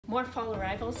More fall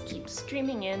arrivals keep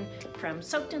streaming in from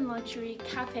Soaked in Luxury,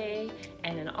 Cafe,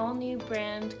 and an all-new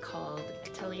brand called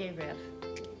Atelier Rev.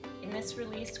 In this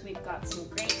release, we've got some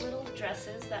great little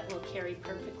dresses that will carry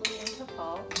perfectly into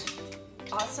fall,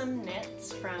 awesome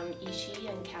knits from Ishi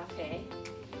and Cafe,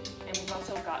 and we've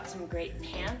also got some great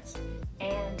pants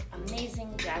and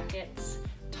amazing jackets,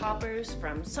 toppers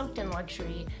from Soaked in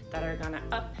Luxury that are gonna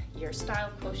up your style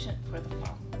quotient for the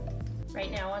fall. Right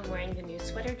now I'm wearing the new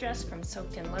sweater dress from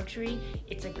Soaked in Luxury.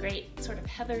 It's a great sort of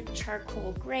heather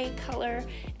charcoal gray color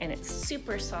and it's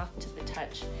super soft to the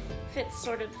touch. Fits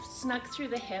sort of snug through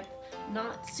the hip,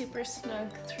 not super snug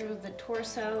through the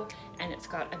torso, and it's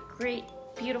got a great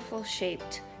beautiful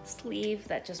shaped sleeve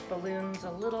that just balloons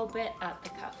a little bit at the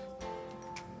cuff.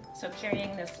 So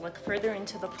carrying this look further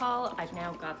into the fall, I've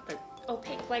now got the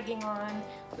opaque legging on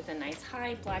with a nice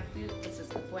high black boot. This is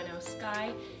the Bueno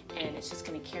Sky, and it's just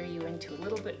going to carry you into a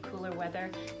little bit cooler weather.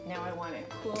 Now I want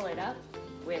to cool it up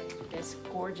with this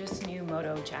gorgeous new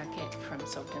moto jacket from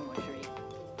Soaked in Luxury.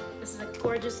 This is a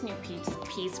gorgeous new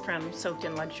piece from Soaked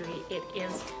in Luxury. It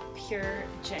is pure,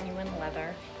 genuine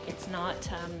leather. It's not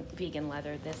vegan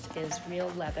leather. This is real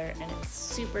leather, and it's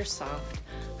super soft,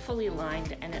 fully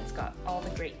lined, and it's got all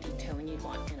the great detailing you'd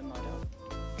want in a moto.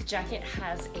 The jacket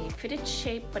has a fitted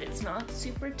shape, but it's not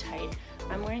super tight.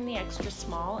 I'm wearing the extra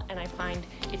small, and I find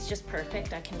it's just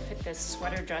perfect. I can fit this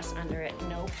sweater dress under it,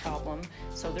 no problem.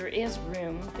 So there is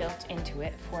room built into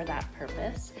it for that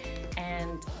purpose.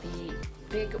 And the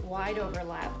big wide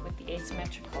overlap with the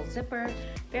asymmetrical zipper,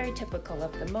 very typical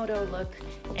of the moto look.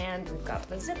 And we've got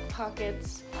the zip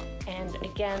pockets, and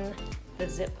again, the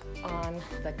zip on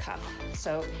the cuff.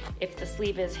 So if the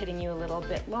sleeve is hitting you a little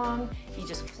bit long, you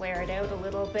just flare it out a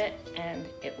little bit and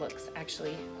it looks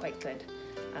actually quite good.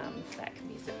 That can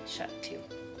be zipped shut too.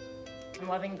 I'm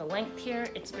loving the length here.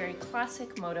 It's very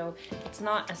classic moto. It's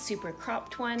not a super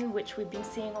cropped one, which we've been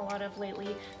seeing a lot of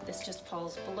lately. This just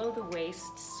falls below the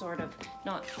waist, sort of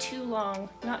not too long,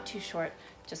 not too short,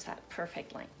 just that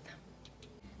perfect length.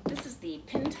 This is the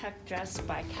pin tuck dress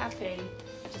by Cafe.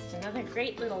 Just another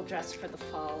great little dress for the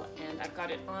fall, and I've got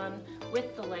it on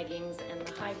with the leggings and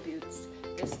the high boots.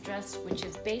 This dress, which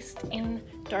is based in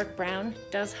dark brown,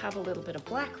 does have a little bit of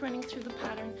black running through the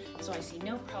pattern, so I see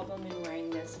no problem in wearing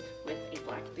this with a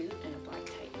black boot and a black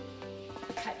tight.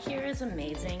 The cut here is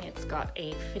amazing. It's got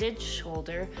a fitted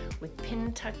shoulder with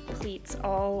pin tuck pleats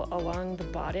all along the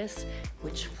bodice,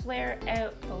 which flare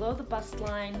out below the bust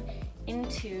line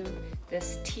into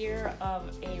this tier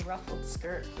of a ruffled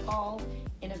skirt, all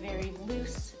in a very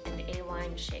loose and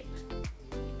A-line shape.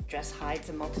 Dress hides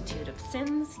a multitude of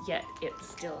sins, yet it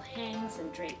still hangs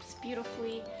and drapes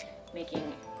beautifully,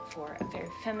 making for a very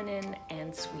feminine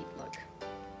and sweet look.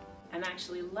 I'm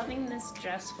actually loving this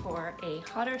dress for a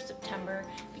hotter September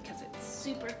because it's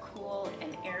super cool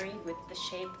and airy with the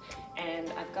shape, and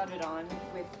I've got it on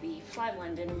with the Fly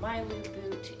London Mylu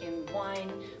boot in wine,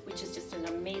 which is just an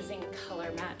amazing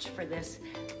color match for this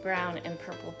brown and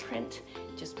purple print.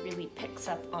 Just really picks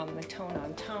up on the tone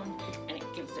on tone, and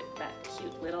it gives it that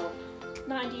cute little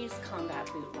 90s combat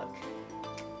boot look.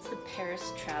 It's the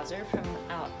Paris trouser from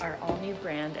our all-new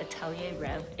brand, Atelier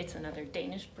Rev. It's another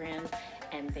Danish brand,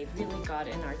 and they've really got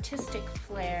an artistic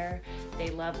flair.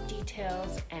 They love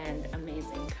details and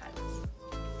amazing cuts.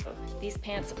 These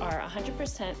pants are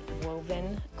 100%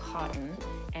 woven cotton,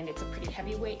 and it's a pretty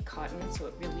heavyweight cotton, so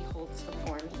it really holds the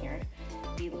form here.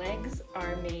 The legs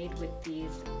are made with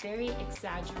these very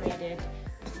exaggerated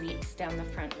pleats down the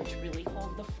front, which really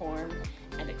hold the form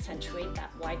and accentuate that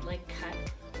wide leg cut,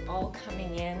 all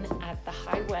coming in at the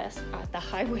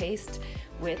high waist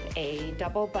with a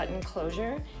double button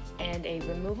closure and a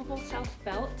removable self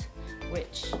belt,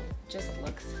 which just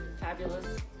looks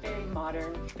fabulous, very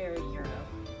modern, very Euro.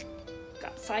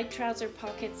 Got side trouser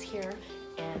pockets here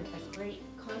and a great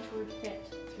contoured fit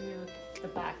through the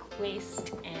back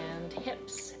waist and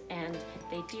hips, and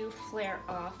they do flare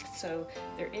off, so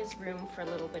there is room for a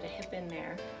little bit of hip in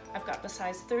there. I've got the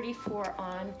size 34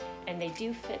 on, and they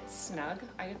do fit snug.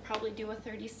 I could probably do a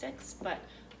 36, but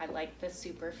I like the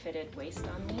super fitted waist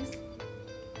on these.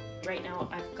 Right now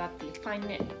I've got the fine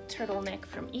knit turtleneck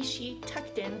from Ishi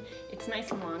tucked in. It's nice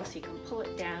and long, so you can pull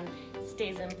it down. It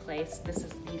stays in place. This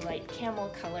is the light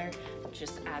camel color, which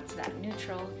just adds that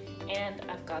neutral. And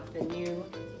I've got the new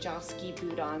Josky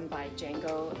boot on by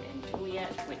Django and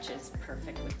Juliet, which is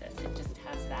perfect with this. It just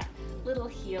has that little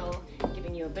heel,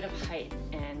 giving you a bit of height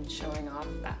and showing off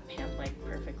that pant leg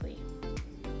perfectly.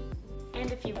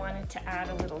 And if you wanted to add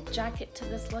a little jacket to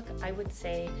this look, I would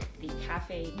say the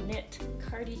Cafe knit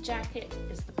cardi jacket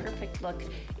is the perfect look.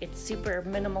 It's super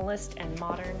minimalist and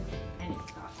modern, and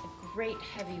it's got a great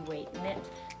heavyweight knit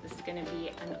This is going to be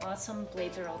an awesome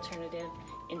blazer alternative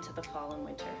into the fall and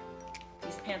winter.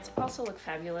 These pants also look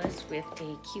fabulous with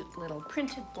a cute little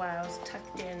printed blouse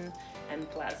tucked in and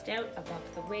bloused out above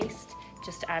the waist,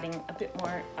 just adding a bit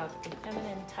more of a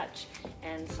feminine touch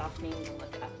and softening the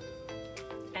look up.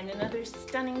 And another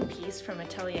stunning piece from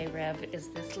Atelier Rev is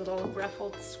this little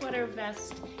ruffled sweater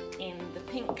vest in the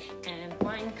pink and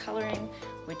wine coloring,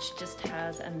 which just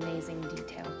has amazing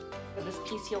detail. For this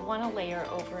piece, you'll want to layer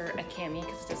over a cami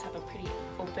because it does have a pretty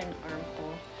open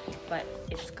armhole, but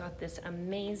it's got this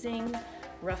amazing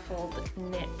ruffled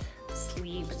knit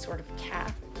sleeve sort of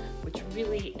cap, which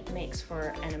really makes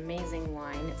for an amazing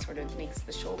line. It sort of makes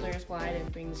the shoulders wide and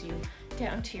brings you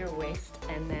down to your waist,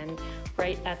 and then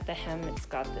right at the hem it's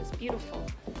got this beautiful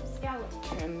scallop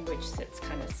trim which sits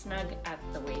kind of snug at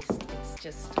the waist. It's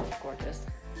just gorgeous.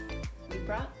 We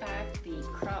brought back the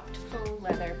cropped faux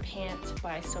leather pant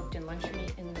by Soaked in Luxury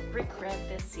in the brick red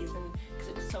this season because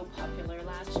it was so popular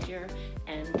last year,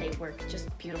 and they work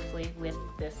just beautifully with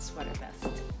this sweater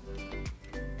vest.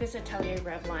 This Atelier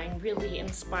Rev line really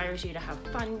inspires you to have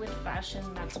fun with fashion.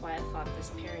 That's why I thought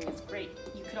this pairing is great.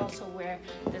 You could also wear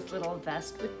this little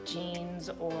vest with jeans,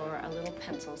 or a little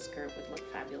pencil skirt would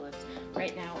look fabulous.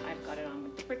 Right now I've got it on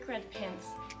with the brick red pants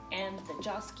and the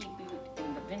Josky boot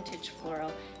in the vintage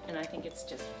floral, and I think it's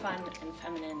just fun and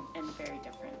feminine and very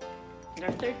different. And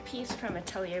our third piece from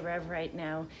Atelier Rev right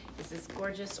now is this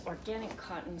gorgeous organic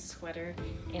cotton sweater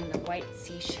in the white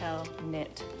seashell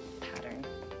knit pattern.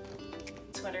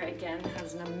 Sweater again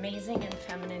has an amazing and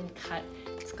feminine cut.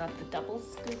 It's got the double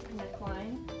scoop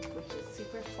neckline, which is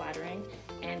super flattering,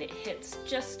 and it hits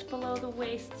just below the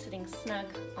waist, sitting snug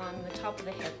on the top of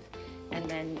the hip. And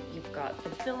then you've got the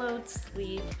billowed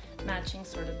sleeve matching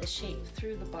sort of the shape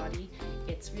through the body.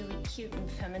 It's really cute and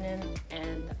feminine,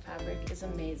 and the fabric is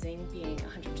amazing, being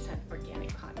 100%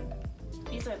 organic cotton.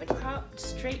 These are the cropped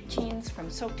straight jeans from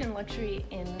Soaked in Luxury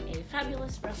in a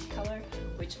fabulous rust color,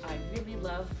 which I really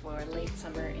love for late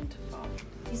summer into fall.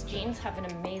 These jeans have an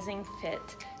amazing fit.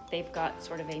 They've got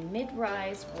sort of a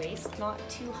mid-rise waist, not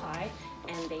too high,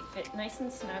 and they fit nice and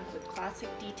snug with classic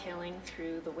detailing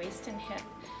through the waist and hip,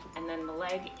 and then the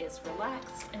leg is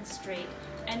relaxed and straight,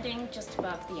 ending just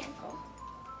above the ankle.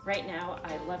 Right now,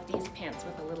 I love these pants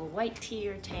with a little white tee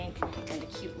or tank and a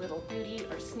cute little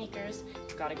bootie or sneakers.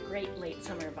 It's got a great late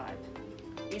summer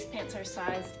vibe. These pants are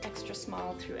sized extra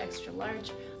small through extra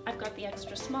large. I've got the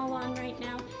extra small on right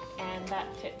now, and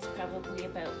that fits probably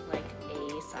about like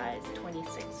a size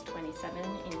 26, 27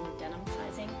 in denim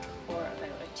sizing, or about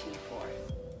a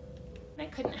 2-4. I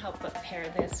couldn't help but pair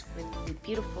this with the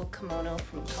beautiful kimono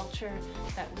from Culture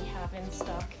that we have in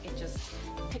stock. It just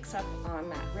picks up on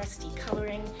that rusty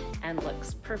coloring and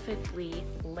looks perfectly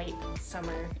late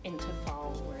summer into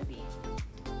fall worthy.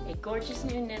 A gorgeous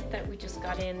new knit that we just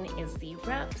got in is the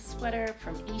wrap sweater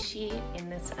from Ishii in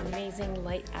this amazing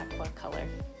light aqua color.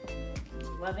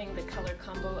 Loving the color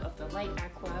combo of the light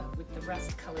aqua with the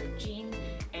rust colored jean,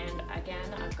 and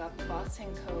again I've got the Boss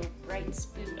 & Co. Brights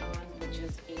boot on, which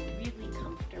is a really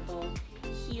comfortable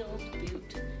heeled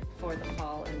boot for the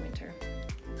fall and winter.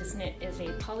 This knit is a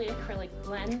polyacrylic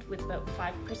blend with about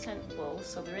 5% wool,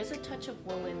 so there is a touch of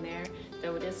wool in there,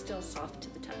 though it is still soft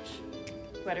to the touch.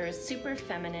 Sweater is super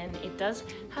feminine. It does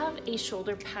have a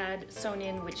shoulder pad sewn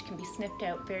in, which can be snipped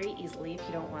out very easily if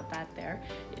you don't want that there.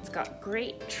 It's got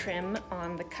great trim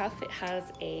on the cuff. It has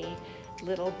a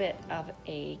little bit of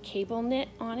a cable knit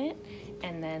on it,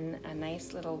 and then a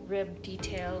nice little rib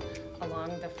detail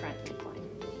along the front neckline.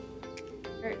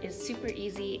 It is super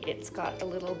easy. It's got a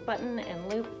little button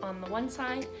and loop on the one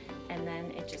side, and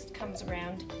then it just comes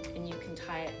around, and you can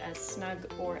tie it as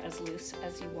snug or as loose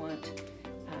as you want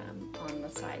on the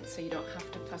side, so you don't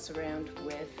have to fuss around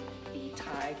with the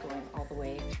tie going all the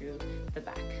way through the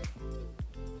back.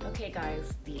 Okay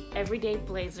guys, the everyday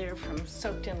blazer from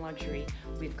Soaked in Luxury.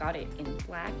 We've got it in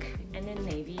black and in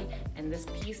navy, and this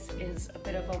piece is a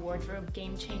bit of a wardrobe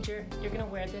game changer. You're gonna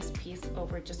wear this piece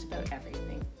over just about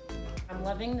everything. I'm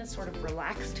loving the sort of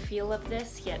relaxed feel of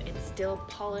this, yet it still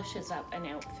polishes up an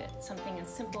outfit. Something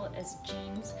as simple as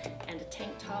jeans and a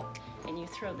tank top, and you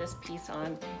throw this piece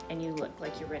on and you look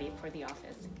like you're ready for the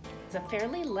office. It's a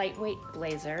fairly lightweight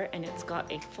blazer, and it's got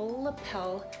a full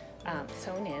lapel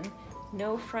sewn in,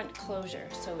 no front closure,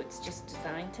 so it's just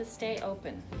designed to stay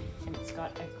open. And it's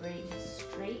got a great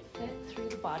straight fit through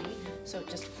the body, so it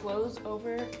just flows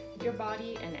over your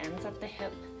body and ends at the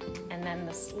hip. And then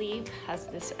the sleeve has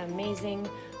this amazing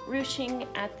ruching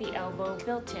at the elbow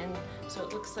built in, so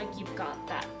it looks like you've got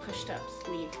that pushed up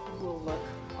sleeve cool look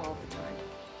all the time.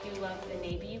 I do love the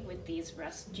navy with these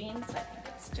rust jeans. I think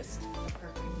it's just the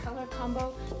perfect color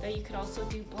combo, though you could also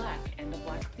do black and a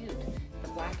black boot. The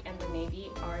black and the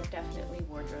navy are definitely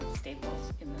wardrobe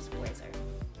staples in this blazer.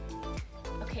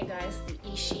 Okay guys,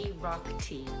 the Ishi Rock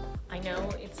Tee. I know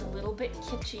it's a little bit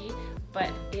kitschy, but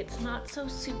it's not so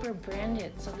super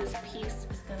branded, so this piece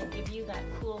is going to give you that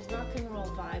cool rock and roll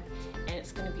vibe, and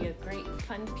it's going to be a great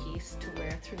fun piece to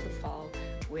wear through the fall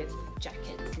with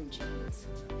jackets and jeans.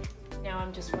 Now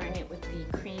I'm just wearing it with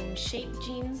the cream shaped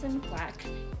jeans in black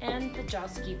and the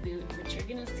Jawski boot, which you're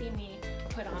going to see me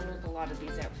put on with a lot of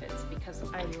these outfits because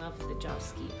I love the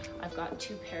Jawski. I've got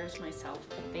 2 pairs myself.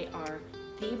 They are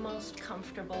the most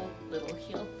comfortable little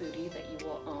heeled bootie that you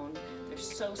will own. They're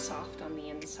so soft on the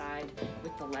inside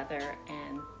with the leather,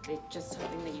 and they're just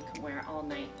something that you can wear all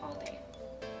night, all day.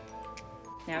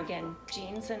 Now again,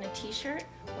 jeans and a t-shirt.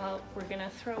 Well, we're gonna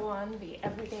throw on the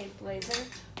Everyday Blazer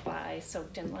by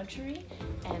Soaked in Luxury,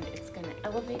 and it's gonna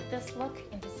elevate this look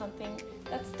into something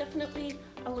that's definitely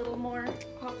a little more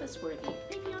office worthy.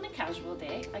 Maybe on a casual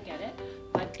day, I get it,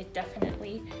 but it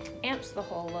definitely amps the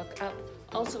whole look up.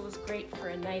 Also was great for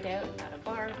a night out at a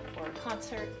bar or a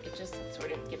concert. It just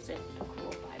sort of gives it a cool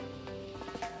vibe.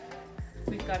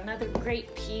 We've got another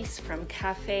great piece from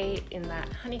Cafe in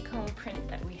that honeycomb print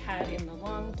that we had in the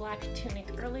long black tunic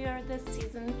earlier this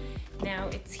season. Now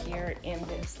it's here in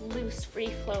this loose,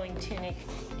 free-flowing tunic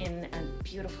in a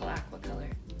beautiful aqua color.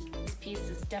 This piece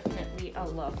is definitely a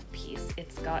love piece.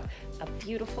 It's got a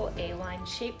beautiful A-line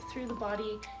shape through the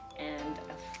body and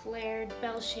a flared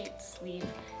bell-shaped sleeve,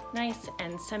 nice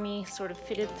and semi sort of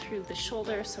fitted through the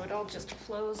shoulder, so it all just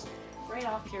flows right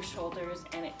off your shoulders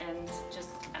and it ends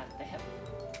just at the hip.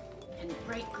 And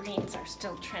bright greens are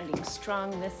still trending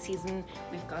strong this season.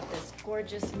 We've got this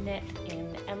gorgeous knit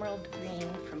in emerald green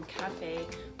from Cafe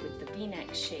with the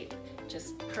V-neck shape,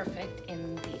 just perfect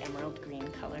in the emerald green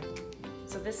color.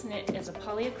 So this knit is a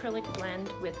polyacrylic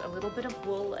blend with a little bit of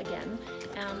wool again,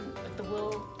 but the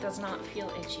wool does not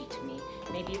feel itchy to me.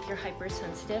 Maybe if you're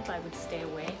hypersensitive, I would stay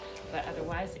away, but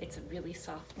otherwise it's a really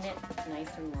soft knit, nice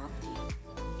and lofty.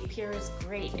 Shape here is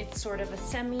great. It's sort of a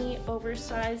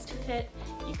semi-oversized fit.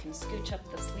 You can scooch up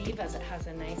the sleeve as it has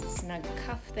a nice snug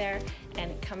cuff there,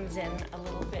 and it comes in a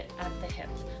little bit at the hip.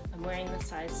 I'm wearing the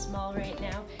size small right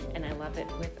now, and I love it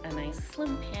with a nice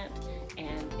slim pant,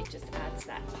 and it just adds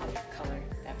that pop of color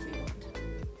that we want.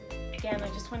 Again, I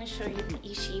just want to show you the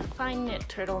Ishi fine knit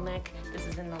turtleneck. This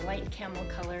is in the light camel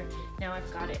color. Now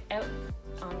I've got it out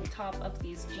on top of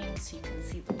these jeans so you can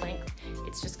see the length.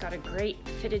 It's just got a great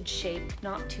fitted shape,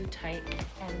 not too tight,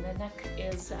 and the neck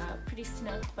is pretty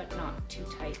snug but not too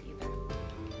tight either.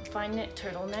 Fine knit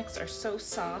turtlenecks are so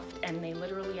soft, and they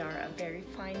literally are a very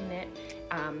fine knit,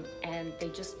 and they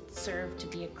just serve to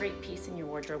be a great piece in your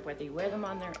wardrobe, whether you wear them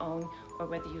on their own or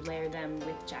whether you layer them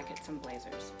with jackets and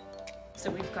blazers. So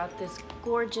we've got this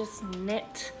gorgeous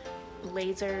knit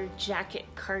blazer jacket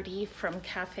cardi from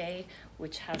Cafe,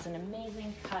 which has an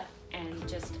amazing cut and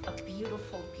just a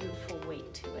beautiful, beautiful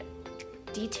weight to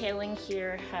it. Detailing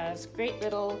here has great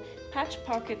little patch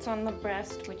pockets on the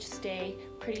breast, which stay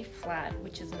pretty flat,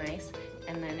 which is nice.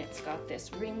 And then it's got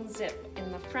this ring zip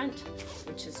in the front,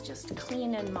 which is just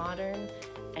clean and modern,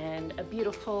 and a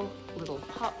beautiful little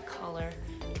pop collar.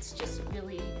 It's just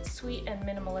really sweet and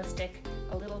minimalistic,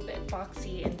 a little bit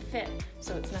boxy and fit,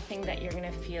 so it's nothing that you're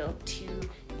gonna feel too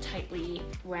tightly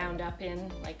wound up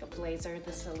in like a blazer.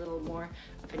 This is a little more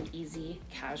of an easy,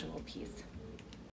 casual piece.